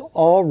has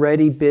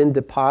already been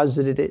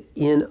deposited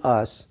in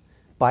us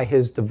by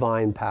His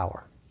divine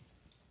power.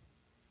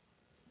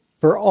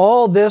 For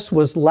all this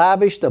was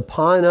lavished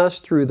upon us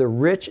through the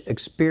rich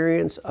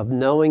experience of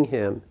knowing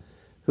Him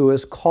who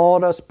has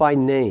called us by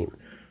name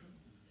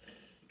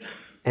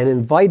and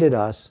invited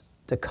us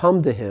to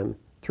come to Him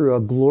through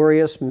a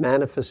glorious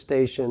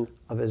manifestation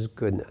of His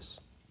goodness.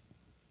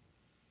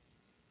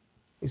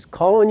 He's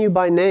calling you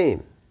by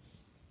name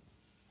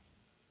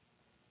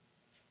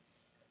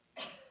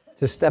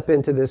to step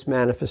into this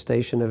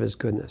manifestation of His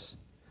goodness.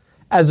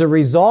 As a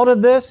result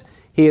of this,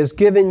 He has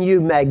given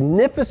you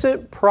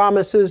magnificent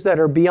promises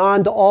that are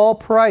beyond all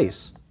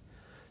price,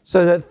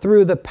 so that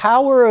through the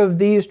power of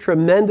these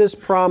tremendous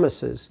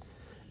promises,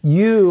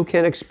 you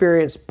can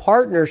experience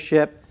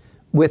partnership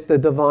with the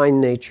divine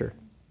nature,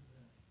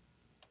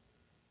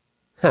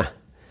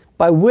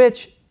 by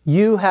which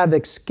you have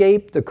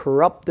escaped the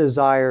corrupt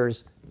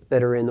desires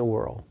that are in the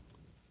world.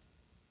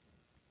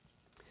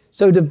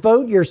 So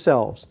devote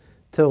yourselves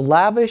to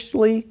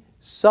lavishly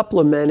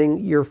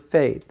supplementing your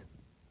faith.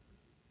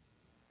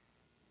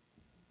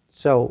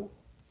 So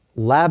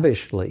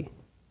lavishly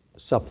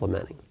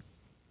supplementing.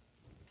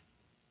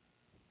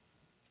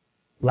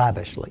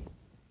 Lavishly.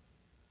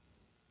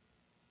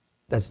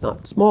 That's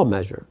not small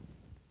measure.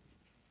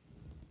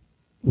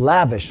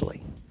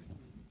 Lavishly.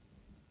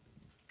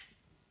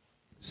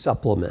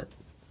 Supplement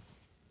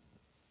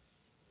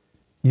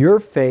your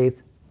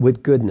faith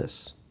with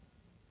goodness.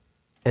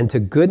 And to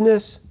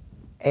goodness,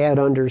 add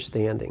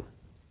understanding.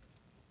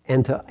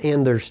 And to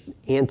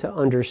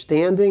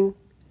understanding,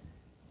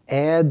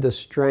 add the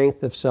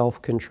strength of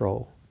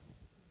self-control.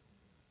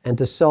 And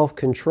to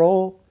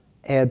self-control,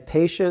 add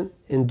patient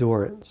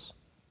endurance.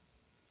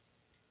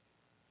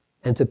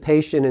 And to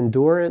patient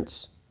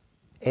endurance,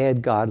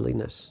 add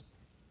godliness.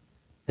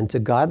 And to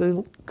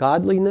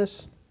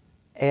godliness,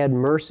 add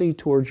mercy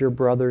towards your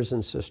brothers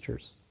and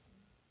sisters.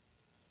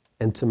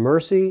 And to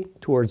mercy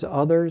towards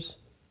others,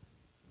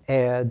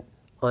 add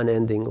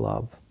unending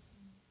love.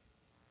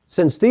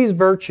 Since these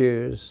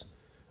virtues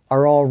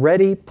are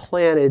already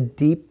planted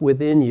deep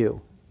within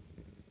you,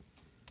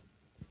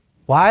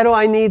 why do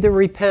I need to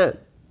repent?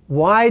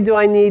 Why do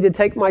I need to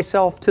take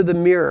myself to the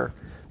mirror?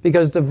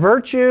 Because the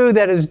virtue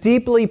that is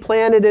deeply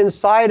planted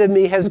inside of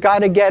me has got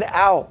to get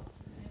out.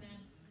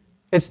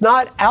 It's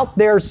not out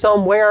there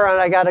somewhere and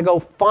I got to go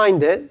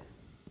find it.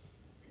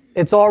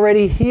 It's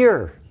already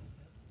here.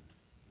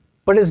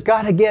 But it's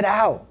got to get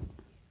out.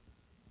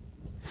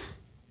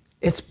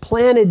 It's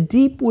planted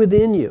deep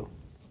within you.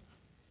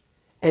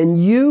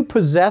 And you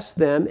possess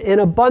them in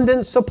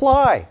abundant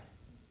supply.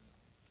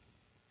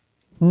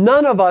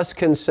 None of us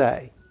can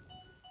say,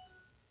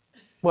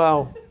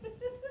 well,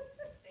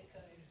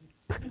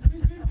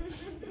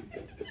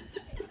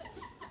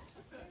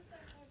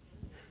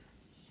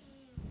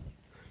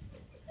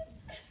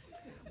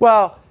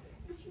 well,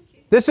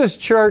 this is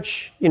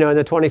church, in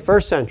the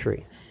 21st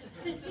century.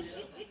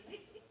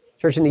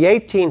 Church in the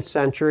 18th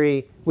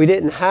century, we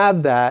didn't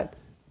have that,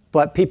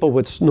 but people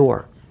would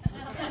snore.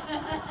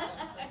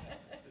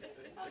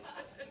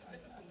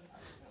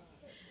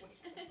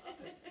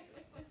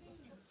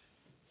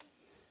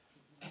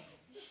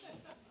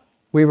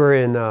 We were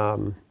in,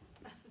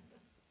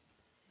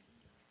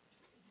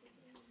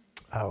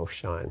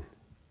 Shine.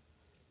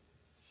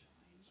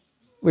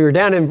 We were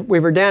down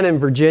in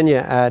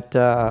Virginia at,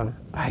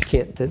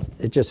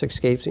 it just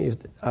escapes me,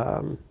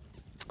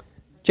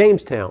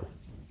 Jamestown.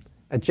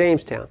 At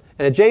Jamestown.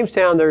 And at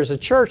Jamestown, there's a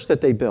church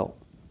that they built.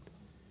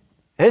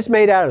 And it's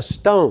made out of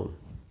stone.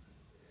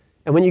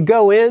 And when you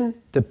go in,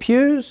 the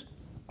pews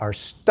are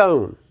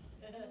stone.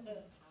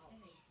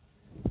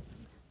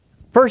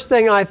 First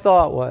thing I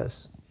thought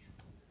was,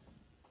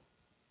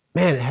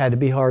 man, it had to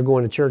be hard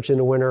going to church in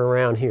the winter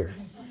around here.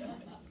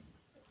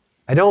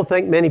 I don't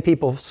think many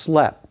people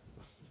slept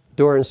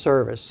during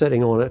service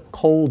sitting on a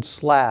cold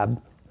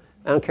slab.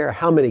 I don't care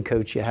how many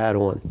coats you had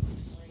on.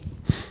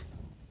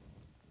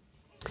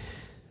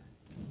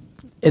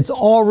 It's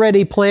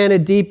already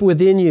planted deep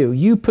within you.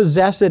 You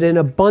possess it in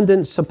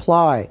abundant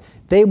supply.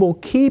 They will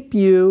keep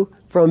you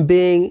from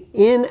being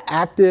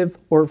inactive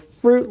or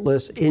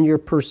fruitless in your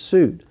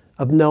pursuit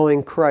of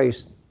knowing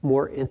Christ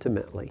more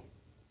intimately.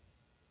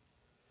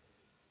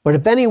 But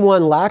if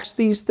anyone lacks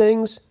these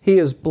things, he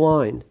is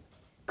blind,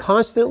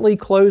 constantly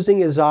closing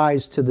his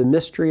eyes to the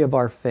mystery of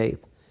our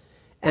faith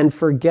and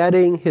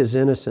forgetting his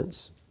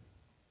innocence.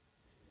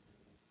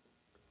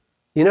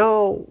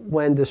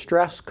 When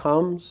distress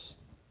comes,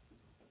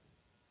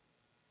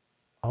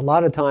 a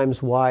lot of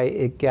times why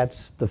it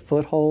gets the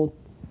foothold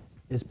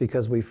is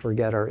because we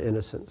forget our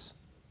innocence.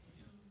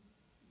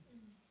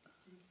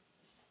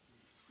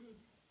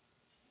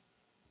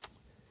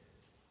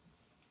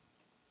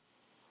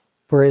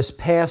 For his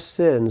past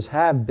sins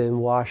have been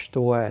washed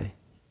away.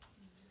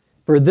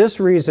 For this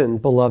reason,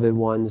 beloved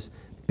ones,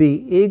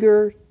 be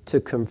eager to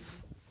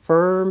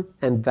confirm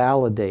and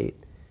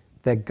validate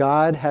that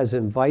God has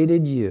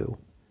invited you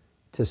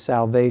to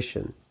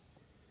salvation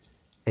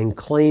and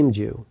claimed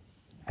you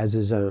as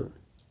his own.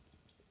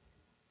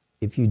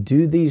 If you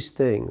do these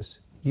things,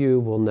 you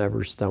will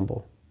never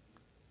stumble.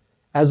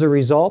 As a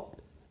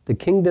result, the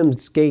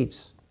kingdom's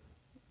gates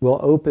will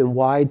open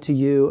wide to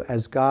you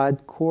as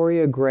God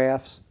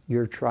choreographs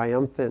your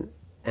triumphant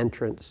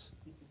entrance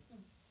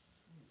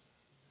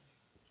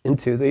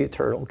into the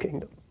eternal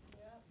kingdom.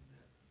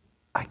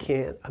 I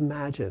can't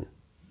imagine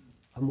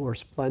a more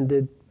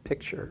splendid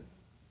picture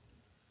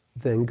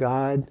than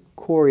God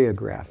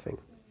choreographing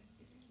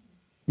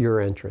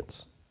your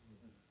entrance.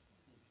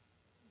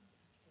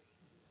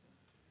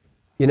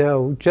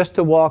 Just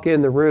to walk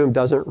in the room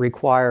doesn't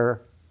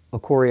require a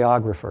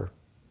choreographer.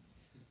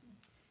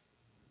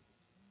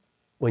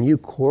 When you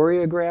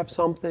choreograph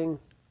something,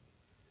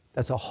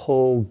 that's a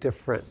whole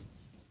different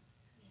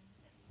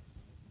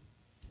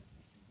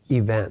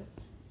event.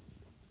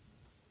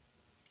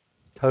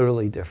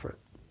 Totally different.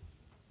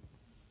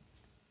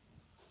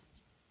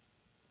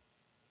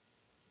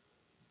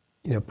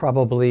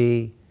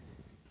 Probably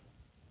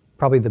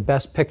the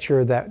best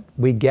picture that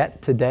we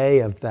get today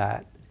of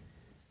that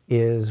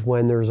is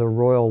when there's a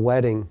royal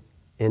wedding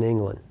in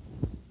England.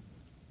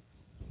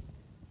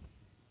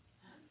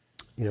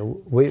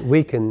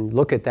 We can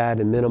look at that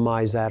and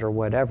minimize that or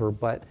whatever,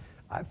 but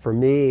for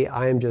me,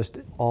 I am just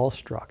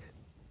awestruck.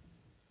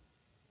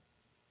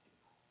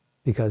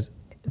 Because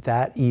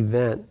that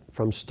event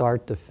from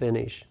start to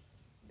finish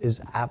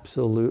is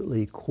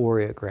absolutely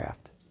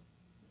choreographed.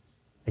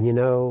 And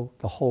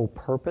the whole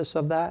purpose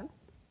of that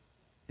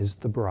is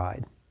the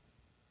bride.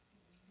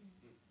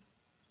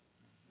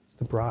 It's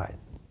the bride.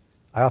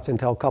 I often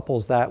tell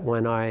couples that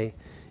when I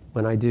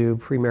do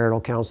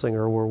premarital counseling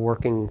or we're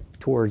working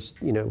towards,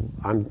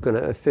 I'm going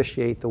to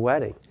officiate the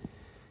wedding.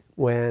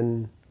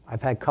 When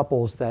I've had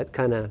couples that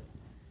kind of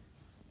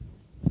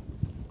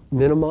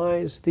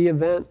minimize the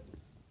event,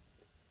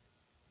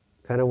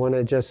 kind of want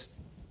to just,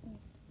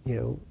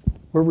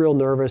 we're real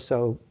nervous,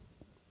 so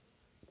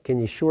can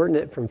you shorten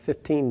it from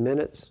 15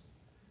 minutes?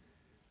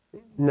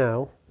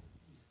 No,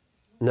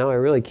 I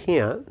really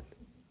can't.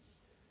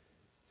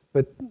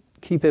 But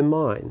keep in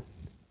mind,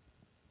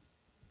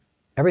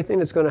 everything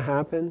that's going to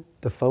happen,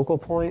 the focal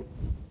point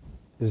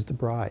is the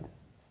bride.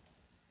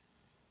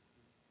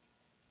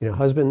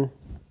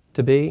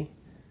 Husband-to-be,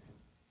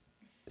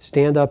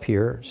 stand up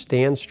here,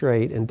 stand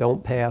straight, and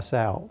don't pass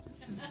out.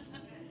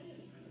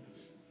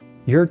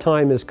 Your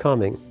time is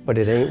coming, but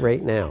it ain't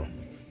right now.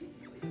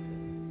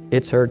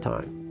 It's her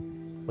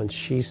time. When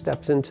she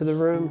steps into the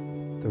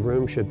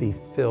room should be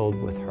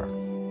filled with her.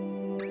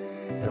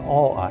 And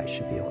all eyes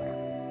should be on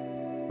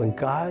her. When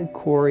God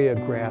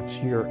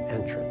choreographs your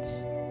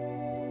entrance,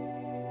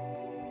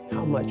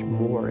 how much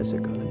more is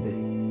it going to be?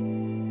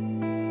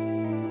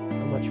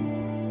 How much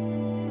more?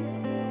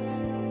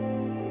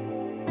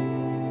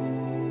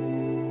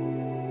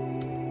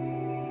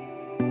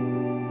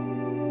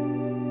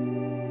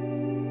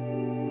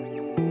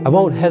 I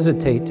won't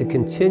hesitate to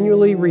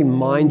continually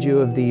remind you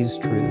of these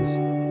truths,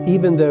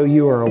 even though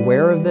you are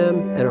aware of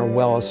them and are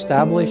well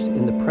established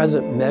in the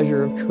present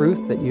measure of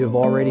truth that you have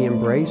already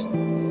embraced.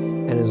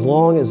 And as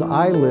long as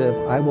I live,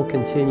 I will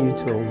continue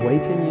to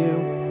awaken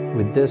you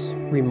with this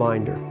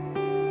reminder.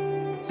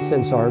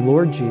 Since our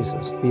Lord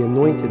Jesus, the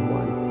Anointed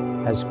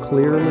One, has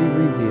clearly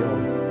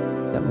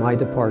revealed that my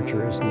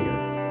departure is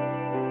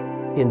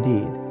near.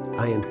 Indeed,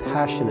 I am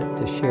passionate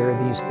to share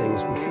these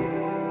things with you,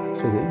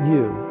 so that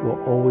you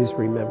will always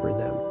remember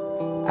them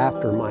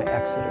after my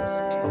exodus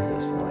of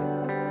this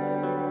life.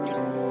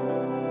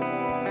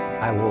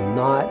 I will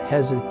not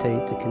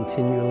hesitate to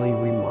continually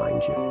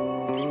remind you.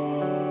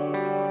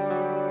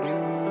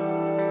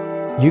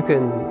 You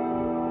can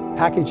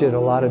package it a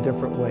lot of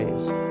different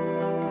ways,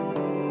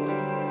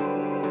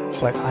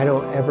 but I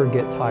don't ever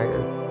get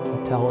tired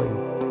of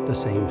telling the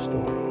same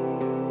story,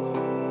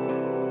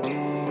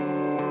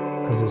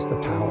 because it's the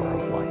power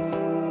of life.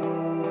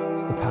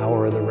 It's the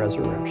power of the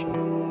resurrection.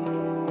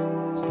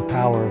 It's the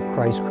power of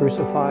Christ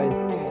crucified,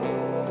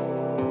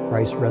 of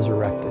Christ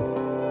resurrected,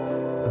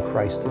 of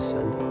Christ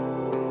ascended.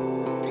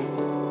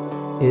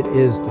 It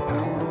is the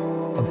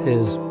power of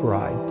His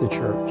bride, the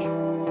church,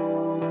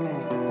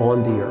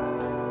 on the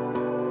earth,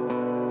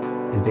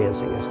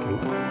 advancing His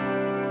kingdom.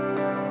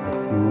 It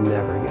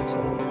never gets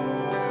old.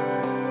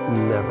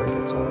 Never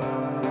gets old.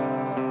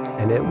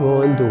 And it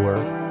will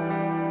endure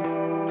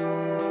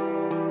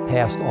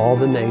past all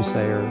the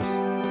naysayers,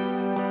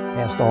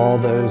 past all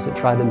those that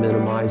try to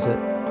minimize it,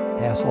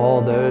 past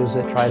all those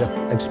that try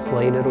to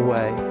explain it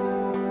away.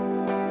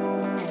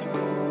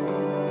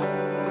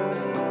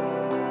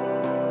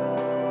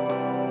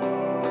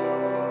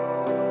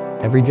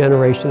 Every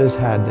generation has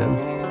had them.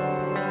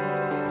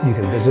 You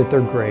can visit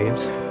their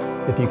graves,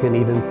 if you can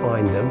even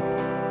find them.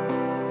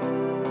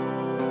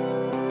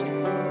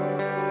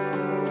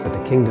 But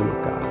the kingdom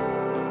of God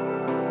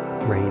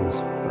reigns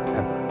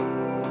forever.